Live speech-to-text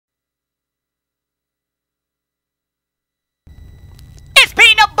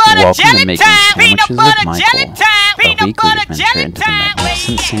Welcome to Making Sandwiches with Michael, a weekly adventure into the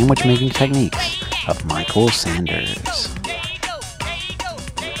magnificent sandwich making techniques of Michael Sanders.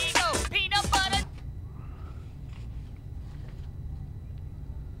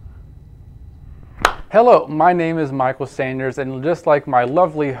 Hello, my name is Michael Sanders, and just like my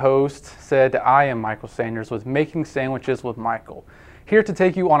lovely host said, I am Michael Sanders with Making Sandwiches with Michael, here to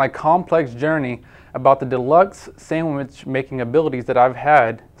take you on a complex journey about the deluxe sandwich making abilities that I've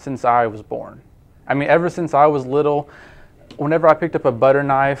had since I was born. I mean, ever since I was little, whenever I picked up a butter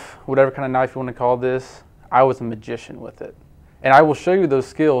knife, whatever kind of knife you want to call this, I was a magician with it. And I will show you those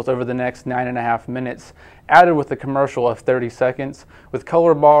skills over the next 9.5 minutes, added with a commercial of 30 seconds, with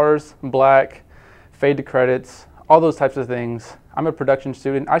color bars, black, fade to credits, all those types of things. I'm a production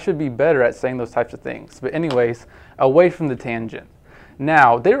student. I should be better at saying those types of things. But anyways, away from the tangent.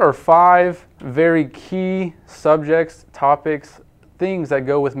 Now, there are 5 very key subjects, topics, things that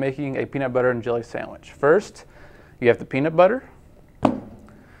go with making a peanut butter and jelly sandwich. First, you have the peanut butter,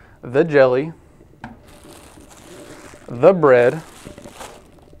 the jelly, the bread,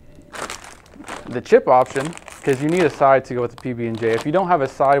 the chip option, because you need a side to go with the PB&J. If you don't have a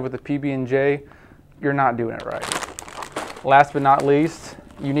side with the PB&J, you're not doing it right. Last but not least,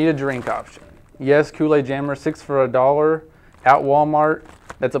 you need a drink option. Yes, Kool-Aid Jammer, 6 for $1 at Walmart.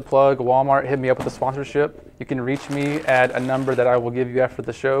 That's a plug. Walmart, hit me up with a sponsorship. You can reach me at a number that I will give you after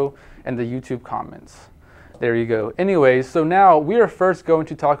the show and the YouTube comments. There you go. Anyways, so now we are first going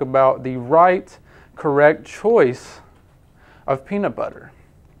to talk about the right, correct choice of peanut butter.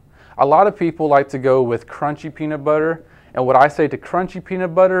 A lot of people like to go with crunchy peanut butter, and what I say to crunchy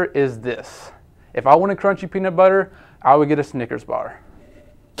peanut butter is this. If I want a crunchy peanut butter, I would get a Snickers bar.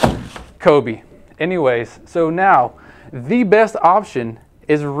 Kobe. Anyways, so now the best option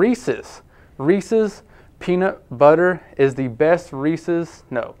is Reese's. Reese's peanut butter is the best Reese's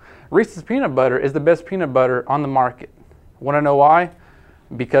peanut butter is the best peanut butter on the market. Want to know why?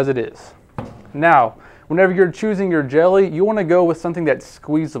 Because it is. Now, whenever you're choosing your jelly, you want to go with something that's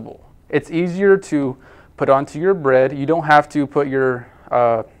squeezable. It's easier to put onto your bread. You don't have to put your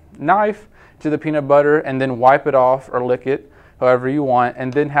knife to the peanut butter and then wipe it off or lick it however you want,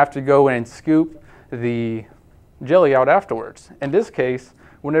 and then have to go in and scoop the jelly out afterwards. In this case,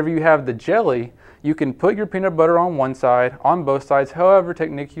 whenever you have the jelly, you can put your peanut butter on one side, on both sides, however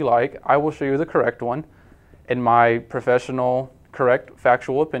technique you like. I will show you the correct one in my professional, correct,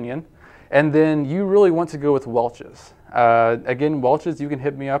 factual opinion. And then you really want to go with Welch's. Again, Welch's, you can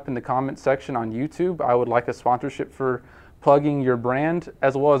hit me up in the comment section on YouTube. I would like a sponsorship for plugging your brand,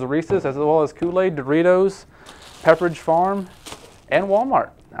 as well as Reese's, as well as Kool-Aid, Doritos, Pepperidge Farm, and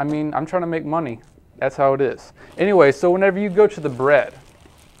Walmart. I mean, I'm trying to make money. That's how it is. Anyway, so whenever you go to the bread,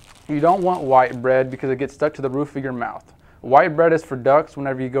 you don't want white bread because it gets stuck to the roof of your mouth. White bread is for ducks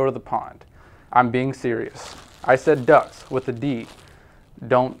whenever you go to the pond. I'm being serious. I said ducks with a D.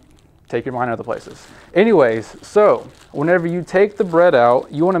 Don't take your mind other places. Anyways, so whenever you take the bread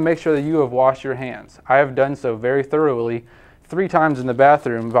out, you want to make sure that you have washed your hands. I have done so very thoroughly 3 times in the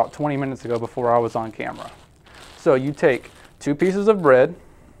bathroom about 20 minutes ago before I was on camera. So you take 2 pieces of bread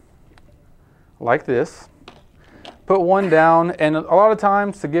like this, put one down, and a lot of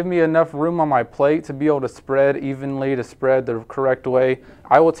times to give me enough room on my plate to be able to spread evenly, to spread the correct way,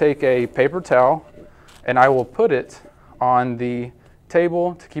 I will take a paper towel and I will put it on the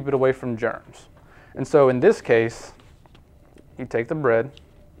table to keep it away from germs. And so in this case, you take the bread,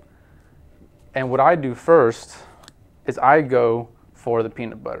 and what I do first is I go for the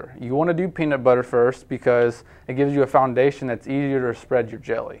peanut butter. You want to do peanut butter first because it gives you a foundation that's easier to spread your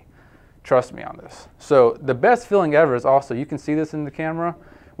jelly. Trust me on this. So the best feeling ever is also, you can see this in the camera,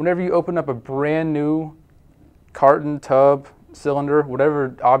 whenever you open up a brand new carton, tub, cylinder,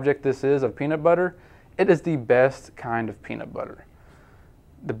 whatever object this is of peanut butter, it is the best kind of peanut butter.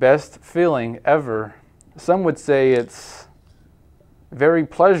 The best feeling ever. Some would say it's very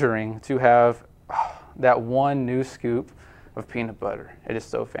pleasuring to have that one new scoop of peanut butter. It is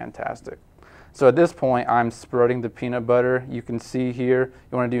so fantastic. So at this point, I'm spreading the peanut butter. You can see here,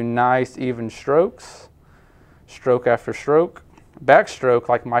 you want to do nice even strokes, stroke after stroke, backstroke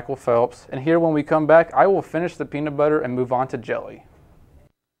like Michael Phelps. And here when we come back, I will finish the peanut butter and move on to jelly.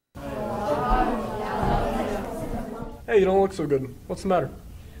 Hey, you don't look so good. What's the matter?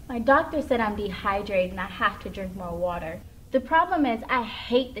 My doctor said I'm dehydrated and I have to drink more water. The problem is I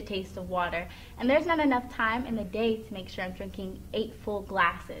hate the taste of water, and there's not enough time in the day to make sure I'm drinking 8 full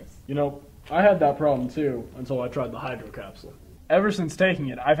glasses. You know, I had that problem too until I tried the hydro capsule. Ever since taking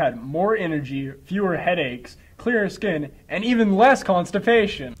it, I've had more energy, fewer headaches, clearer skin, and even less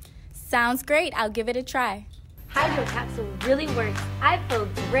constipation. Sounds great. I'll give it a try. Hydro capsule really works. I feel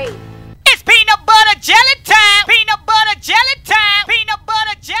great. It's peanut butter jelly time. Peanut butter jelly time. Peanut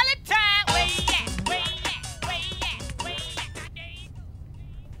butter jelly time. Where you at? Where you at? Where you at? Where you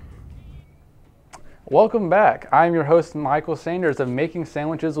at? Welcome back. I'm your host, Michael Sanders of Making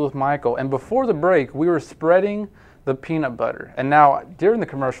Sandwiches with Michael. And before the break, we were spreading the peanut butter. And now, during the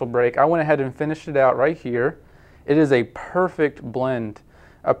commercial break, I went ahead and finished it out right here. It is a perfect blend,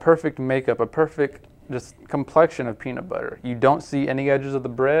 a perfect makeup, a perfect just complexion of peanut butter. You don't see any edges of the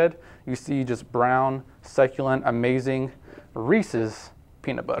bread. You see just brown, succulent, amazing Reese's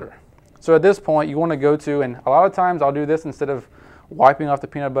peanut butter. So at this point, you want to go to, and a lot of times I'll do this instead of wiping off the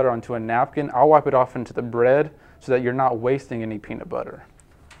peanut butter onto a napkin, I'll wipe it off into the bread so that you're not wasting any peanut butter.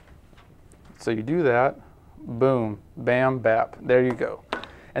 So you do that, boom, bam, bap, there you go.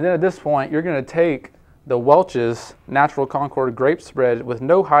 And then at this point, you're going to take the Welch's Natural Concord grape spread with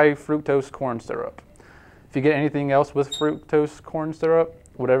no high fructose corn syrup. If you get anything else with fructose corn syrup,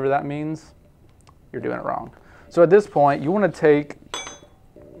 whatever that means, you're doing it wrong. So at this point, you want to take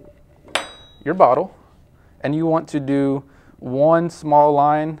your bottle and you want to do one small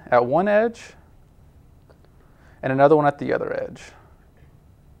line at one edge and another one at the other edge.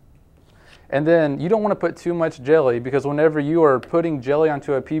 And then you don't want to put too much jelly, because whenever you are putting jelly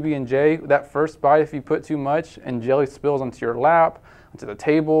onto a PB&J, that first bite, if you put too much and jelly spills onto your lap, onto the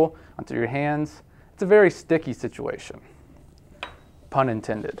table, onto your hands, it's a very sticky situation. Pun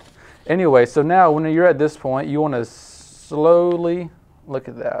intended. Anyway, so now when you're at this point, you want to slowly, look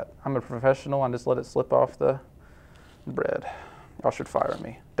at that. I'm a professional, I just let it slip off the bread. Y'all should fire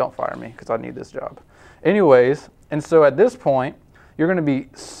me. Don't fire me, because I need this job. Anyways, and so at this point, you're going to be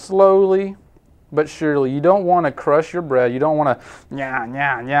slowly but surely. You don't want to crush your bread. You don't want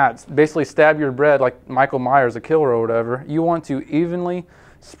to basically stab your bread like Michael Myers, a killer or whatever. You want to evenly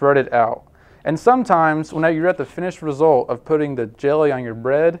spread it out. And sometimes when you're at the finished result of putting the jelly on your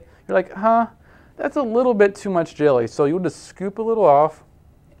bread, you're like, that's a little bit too much jelly. So you'll just scoop a little off.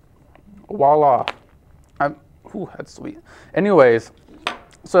 Voila. That's sweet. Anyways,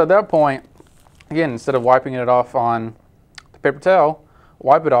 so at that point, again, instead of wiping it off on the paper towel,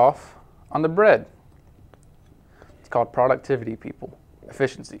 wipe it off on the bread. It's called productivity, people.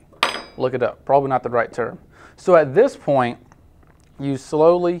 Efficiency. Look it up. Probably not the right term. So at this point, you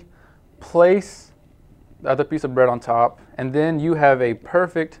slowly place the other piece of bread on top, and then you have a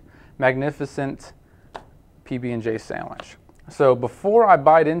perfect, magnificent PB&J sandwich. So before I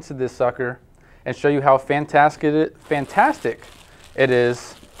bite into this sucker and show you how fantastic it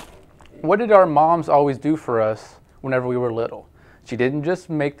is, what did our moms always do for us whenever we were little? She didn't just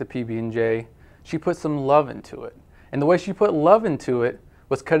make the PB&J, she put some love into it. And the way she put love into it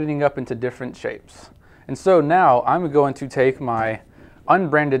was cutting it up into different shapes. And so now I'm going to take my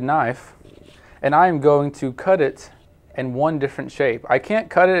unbranded knife and I'm going to cut it in one different shape. I can't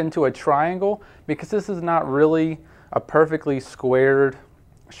cut it into a triangle because this is not really a perfectly squared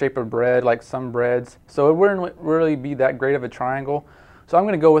shape of bread like some breads. So it wouldn't really be that great of a triangle. So I'm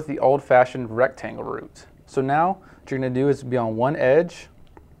going to go with the old-fashioned rectangle route. So now what you're going to do is be on one edge,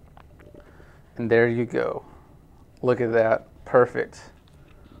 and there you go. Look at that. Perfect.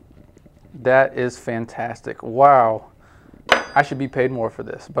 That is fantastic. Wow. I should be paid more for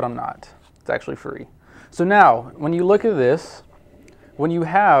this, but I'm not. It's actually free. So now, when you look at this, when you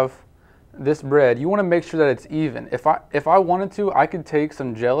have this bread, you want to make sure that it's even. If I wanted to, I could take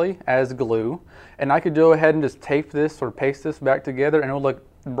some jelly as glue, and I could go ahead and just tape this or paste this back together, and it'll look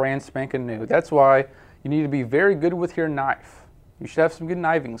brand spanking new. That's why you need to be very good with your knife. You should have some good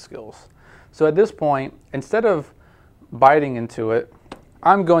knifing skills. So at this point, instead of biting into it,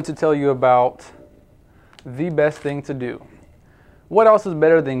 I'm going to tell you about the best thing to do. What else is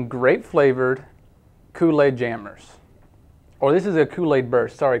better than grape-flavored Kool-Aid jammers? Or this is a Kool-Aid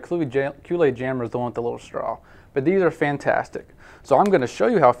burst. Sorry, Kool-Aid jammer is the one with the little straw. But these are fantastic. So I'm going to show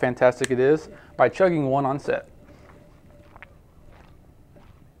you how fantastic it is by chugging one on set.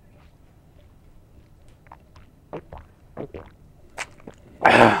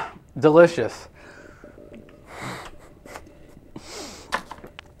 Delicious.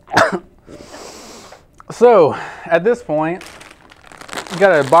 So at this point, you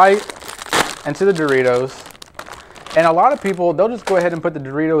got to bite into the Doritos. And a lot of people, they'll just go ahead and put the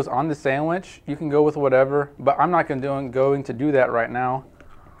Doritos on the sandwich. You can go with whatever, but I'm not going to do that right now.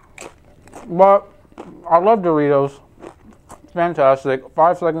 But I love Doritos. It's fantastic.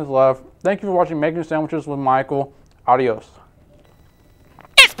 5 seconds left. Thank you for watching Making Sandwiches with Michael. Adios.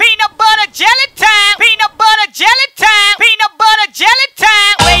 It's peanut butter jelly time. Peanut butter jelly time. Peanut butter jelly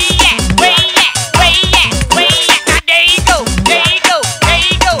time. Where you at? Where you at?